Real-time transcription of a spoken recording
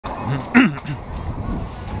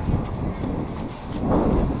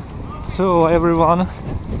So everyone,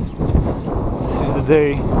 this is the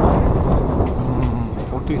day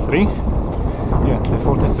 43. Yeah, day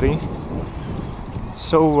 43.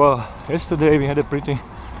 So yesterday we had a pretty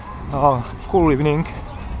cool evening.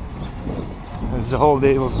 The whole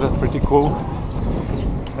day was pretty cool,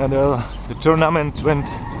 and the tournament went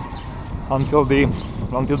until the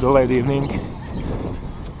late evening,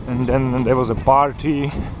 and then there was a party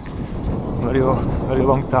very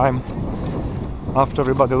long time after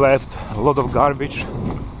everybody left. A lot of garbage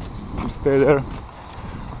stayed there.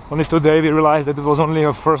 Only today we realized that it was only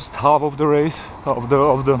the first half of the race of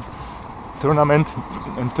the tournament,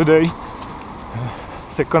 and today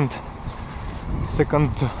second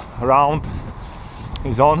round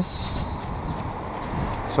is on.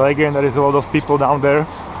 So again there is a lot of people down there.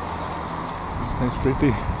 It's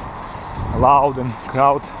pretty loud and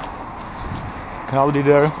crowded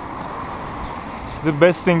there. The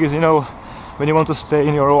best thing is, you know, when you want to stay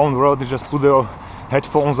in your own world, you just put your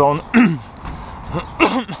headphones on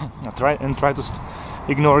try to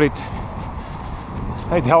ignore it.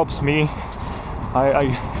 It helps me.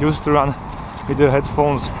 I used to run with the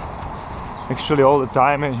headphones actually all the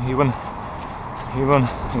time, and even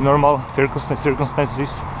in normal circumstances,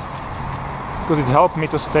 because it helped me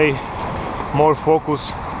to stay more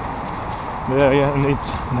focused. And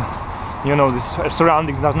it's, you know, this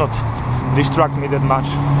surroundings does not distract me that much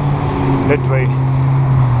that way.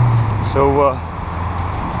 So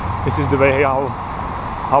this is the way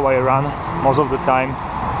how I run most of the time.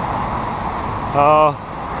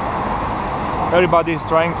 Everybody is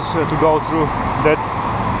trying to go through that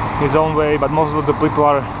his own way, but most of the people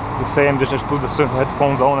are the same. They just put the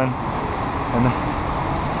headphones on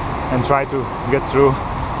and try to get through.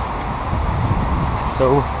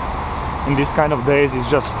 So in these kind of days, it's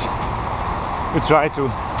just you try to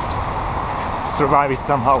survive it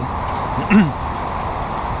somehow.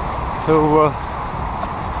 So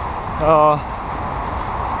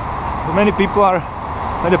many people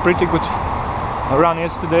had a pretty good run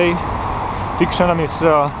yesterday. Tiksanen is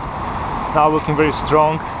now looking very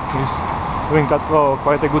strong. He's doing that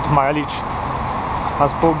quite a good mileage. I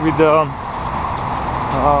spoke with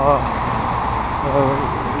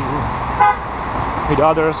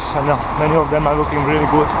others, and many of them are looking really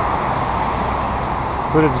good.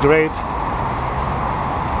 So it's great.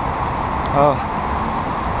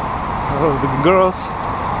 The girls,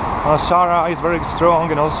 Sarah is very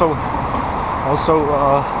strong, and also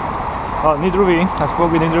Nidruvi. I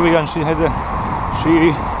spoke with Nidruvi, and she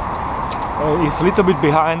is a little bit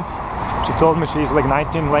behind. She told me she's like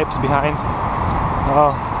 19 laps behind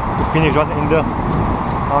to finish in the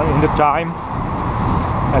time.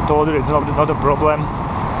 I told her it's not a problem.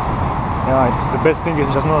 Yeah, it's the best thing is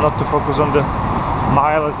just not to focus on the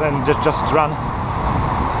miles and just run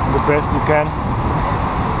the best you can,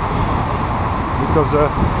 because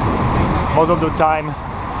most of the time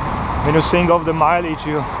when you think of the mileage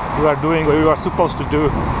you are doing or you are supposed to do,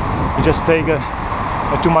 you just take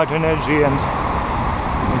too much energy and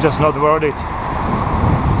it's just not worth it.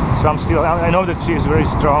 So I know that she is very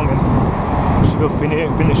strong and she will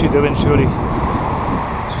finish it eventually.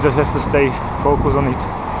 She just has to stay focused on it.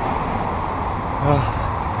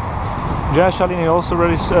 Jaya Shalini is also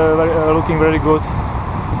looking very good.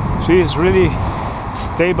 She is really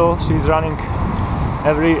stable. She's running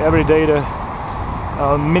every day the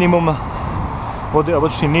minimum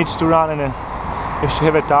what she needs to run, and if she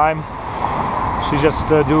have a time, she just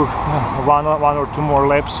do one or two more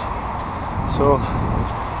laps. So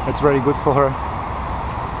that's very good for her.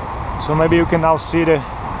 So maybe you can now see the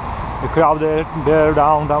crowd there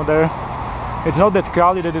down there. It's not that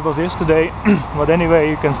crowded that it was yesterday, but anyway,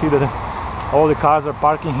 you can see that all the cars are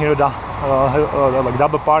parking here, like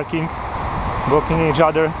double parking, blocking each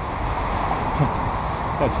other.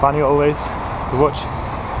 That's funny always to watch.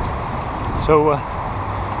 So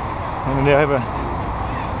and they have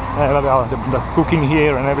the cooking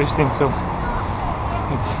here and everything, so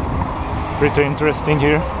it's pretty interesting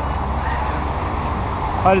here.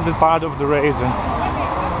 But this is part of the race.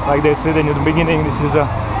 Like they said in the beginning, this is a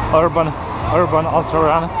urban ultra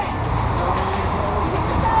run.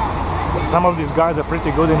 Some of these guys are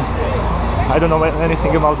pretty good in, I don't know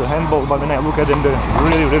anything about the handball, but when I look at them, they're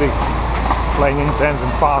really playing intense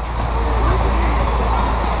and fast.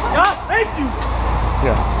 Yeah, thank you.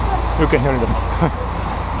 Yeah, you can hear them.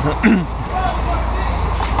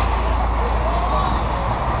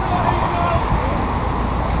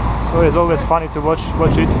 So it's always funny to watch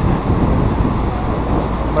it.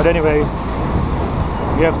 But anyway,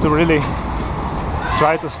 you have to really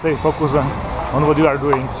try to stay focused on what you are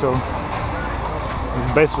doing. So It's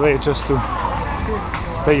the best way just to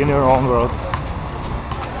stay in your own world.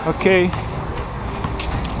 Okay,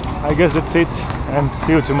 I guess that's it, and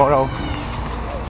see you tomorrow.